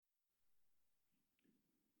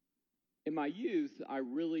In my youth, I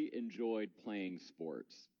really enjoyed playing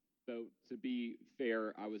sports. Though, to be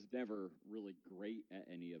fair, I was never really great at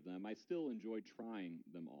any of them. I still enjoyed trying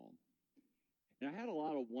them all. And I had a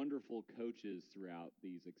lot of wonderful coaches throughout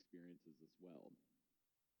these experiences as well.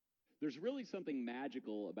 There's really something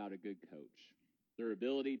magical about a good coach. Their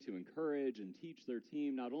ability to encourage and teach their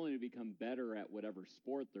team not only to become better at whatever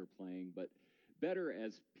sport they're playing, but better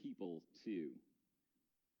as people too.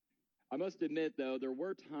 I must admit, though, there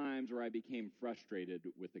were times where I became frustrated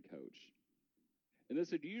with the coach. And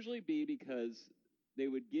this would usually be because they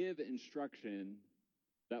would give instruction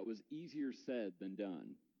that was easier said than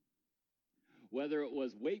done. Whether it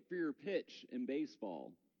was wait for your pitch in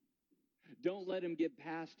baseball, don't let him get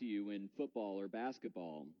past you in football or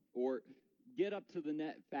basketball, or get up to the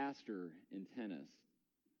net faster in tennis.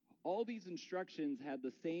 All these instructions had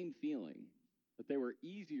the same feeling, that they were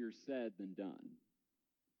easier said than done.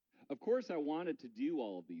 Of course, I wanted to do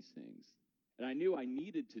all of these things, and I knew I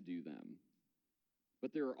needed to do them,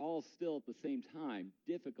 but they were all still at the same time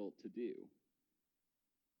difficult to do.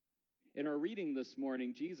 In our reading this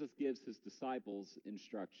morning, Jesus gives his disciples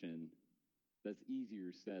instruction that's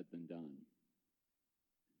easier said than done.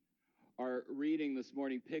 Our reading this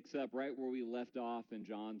morning picks up right where we left off in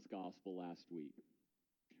John's Gospel last week.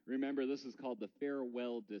 Remember, this is called the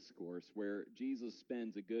farewell discourse, where Jesus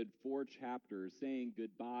spends a good 4 chapters saying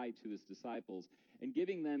goodbye to his disciples and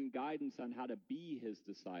giving them guidance on how to be his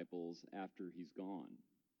disciples after he's gone.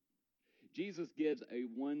 Jesus gives a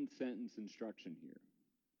one-sentence instruction here.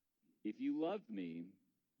 If you love me,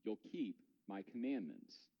 you'll keep my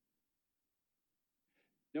commandments.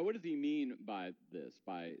 Now, what does he mean by this,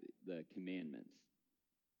 by the commandments?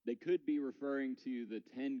 They could be referring to the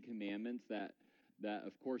 10 commandments that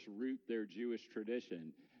of course, root their Jewish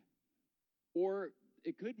tradition. Or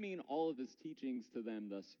it could mean all of his teachings to them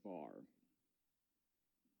thus far.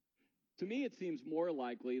 To me, it seems more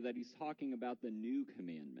likely that he's talking about the new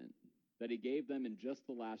commandment that he gave them in just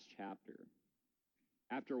the last chapter.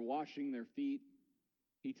 After washing their feet,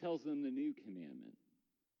 he tells them the new commandment,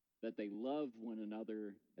 that they love one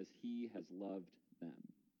another as he has loved them.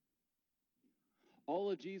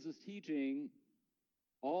 All of Jesus' teaching,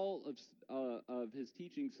 all of his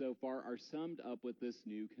teaching so far are summed up with this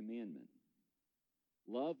new commandment.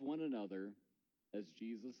 Love one another as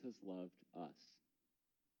Jesus has loved us.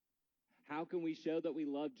 How can we show that we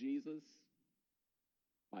love Jesus?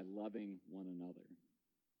 By loving one another.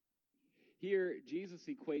 Here, Jesus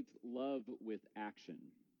equates love with action.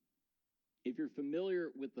 If you're familiar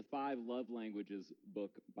with the 5 Love Languages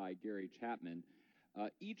book by Gary Chapman,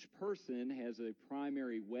 each person has a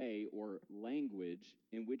primary way or language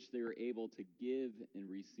in which they are able to give and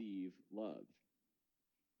receive love.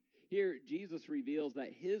 Here, Jesus reveals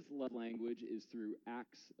that his love language is through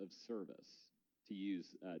acts of service, to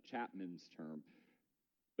use Chapman's term.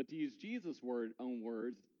 But to use Jesus' own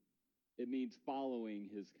words, it means following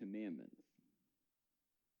his commandments.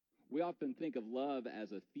 We often think of love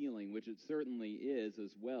as a feeling, which it certainly is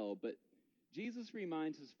as well, but Jesus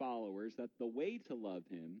reminds his followers that the way to love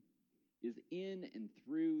him is in and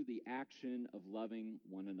through the action of loving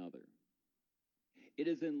one another. It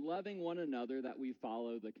is in loving one another that we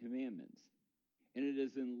follow the commandments. And it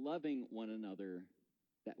is in loving one another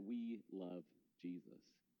that we love Jesus.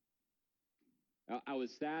 I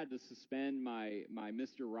was sad to suspend my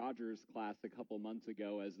Mr. Rogers class a couple months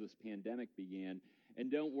ago as this pandemic began.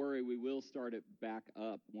 And don't worry, we will start it back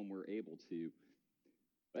up when we're able to.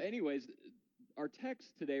 But anyways, our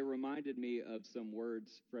text today reminded me of some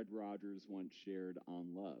words Fred Rogers once shared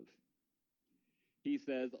on love. He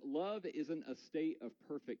says, love isn't a state of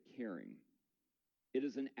perfect caring. It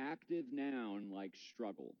is an active noun like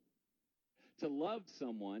struggle. To love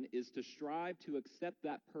someone is to strive to accept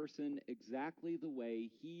that person exactly the way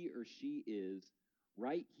he or she is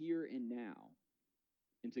right here and now,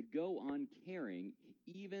 and to go on caring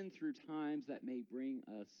even through times that may bring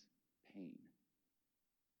us pain.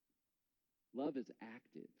 Love is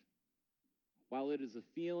active. While it is a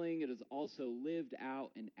feeling, it is also lived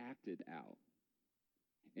out and acted out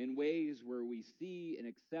in ways where we see and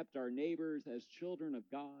accept our neighbors as children of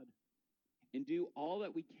God and do all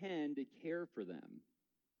that we can to care for them.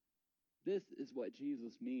 This is what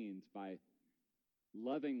Jesus means by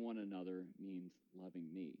loving one another means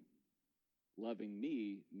loving me. Loving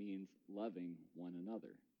me means loving one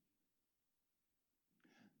another.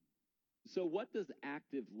 So what does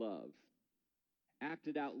active love,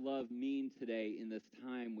 acted out love mean today in this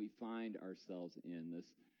time we find ourselves in, this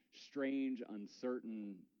strange,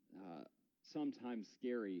 uncertain, sometimes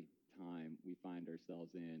scary time we find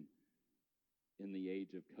ourselves in the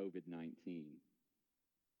age of COVID-19?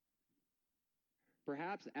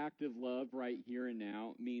 Perhaps active love right here and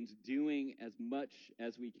now means doing as much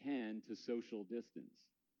as we can to social distance.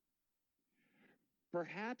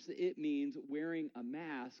 Perhaps it means wearing a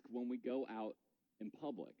mask when we go out in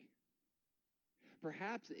public.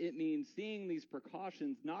 Perhaps it means seeing these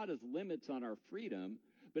precautions not as limits on our freedom,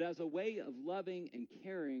 but as a way of loving and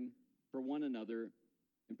caring for one another,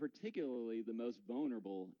 and particularly the most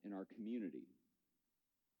vulnerable in our community.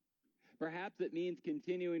 Perhaps it means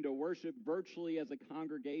continuing to worship virtually as a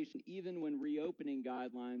congregation, even when reopening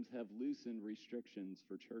guidelines have loosened restrictions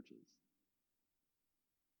for churches.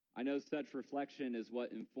 I know such reflection is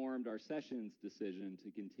what informed our session's decision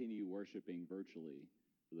to continue worshiping virtually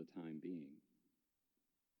for the time being.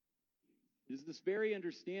 It is this very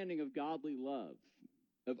understanding of godly love,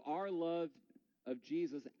 of our love of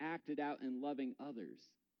Jesus acted out in loving others,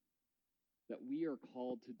 that we are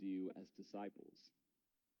called to do as disciples.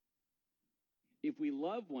 If we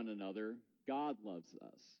love one another, God loves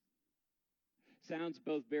us. Sounds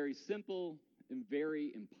both very simple and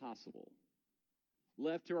very impossible.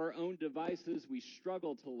 Left to our own devices, we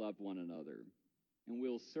struggle to love one another, and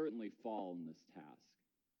we'll certainly fall in this task.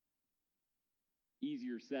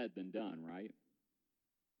 Easier said than done, right?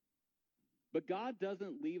 But God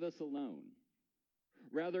doesn't leave us alone.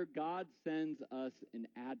 Rather, God sends us an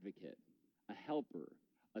advocate, a helper,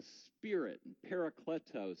 a spirit,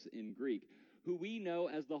 parakletos in Greek, who we know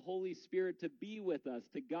as the Holy Spirit to be with us,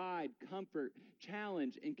 to guide, comfort,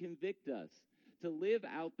 challenge, and convict us, to live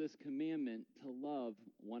out this commandment to love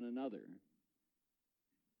one another.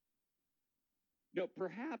 No,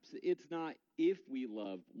 perhaps it's not if we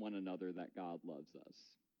love one another that God loves us,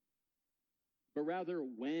 but rather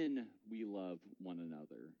when we love one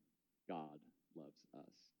another, God loves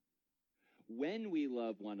us. When we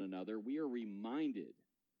love one another, we are reminded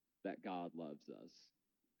that God loves us.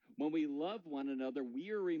 When we love one another,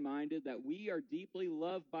 we are reminded that we are deeply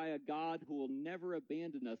loved by a God who will never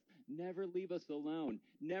abandon us, never leave us alone,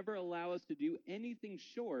 never allow us to do anything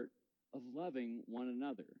short of loving one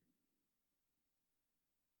another.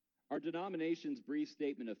 Our denomination's brief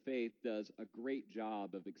statement of faith does a great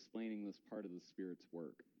job of explaining this part of the Spirit's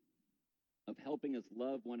work, of helping us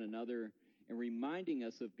love one another and reminding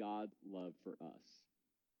us of God's love for us.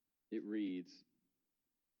 It reads,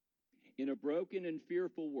 "In a broken and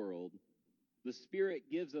fearful world, the Spirit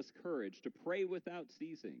gives us courage to pray without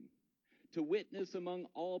ceasing, to witness among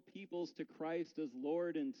all peoples to Christ as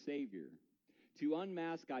Lord and Savior, to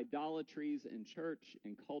unmask idolatries in church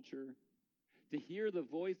and culture, to hear the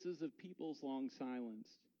voices of peoples long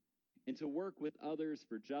silenced, and to work with others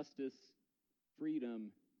for justice,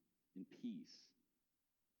 freedom, and peace."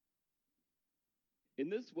 In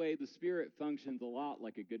this way, the Spirit functions a lot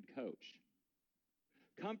like a good coach,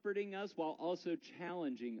 comforting us while also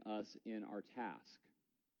challenging us in our task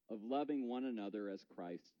of loving one another as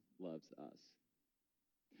Christ loves us.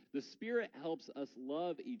 The Spirit helps us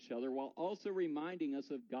love each other while also reminding us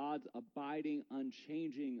of God's abiding,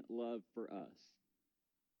 unchanging love for us.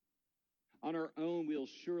 On our own, we'll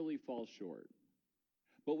surely fall short.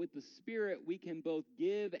 But with the Spirit, we can both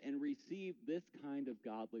give and receive this kind of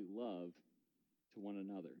godly love to one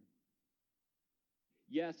another.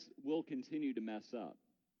 Yes, we'll continue to mess up.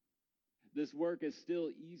 This work is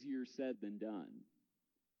still easier said than done.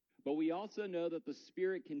 But we also know that the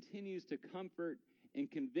Spirit continues to comfort and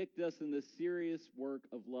convict us in this serious work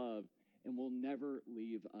of love and will never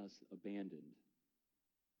leave us abandoned.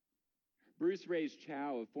 Bruce Reyes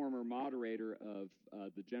Chow, a former moderator of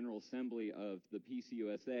the General Assembly of the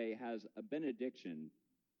PCUSA, has a benediction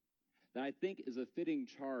that I think is a fitting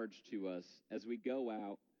charge to us as we go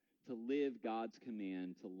out to live God's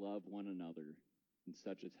command to love one another in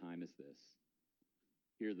such a time as this.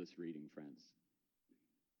 Hear this reading, friends.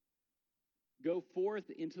 "Go forth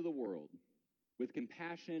into the world with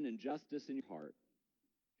compassion and justice in your heart.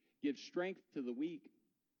 Give strength to the weak.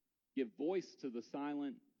 Give voice to the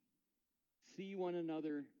silent. See one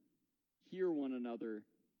another. Hear one another.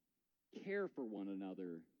 Care for one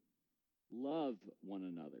another. Love one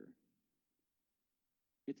another."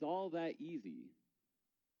 It's all that easy,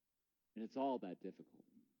 and it's all that difficult.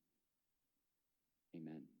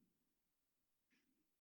 Amen.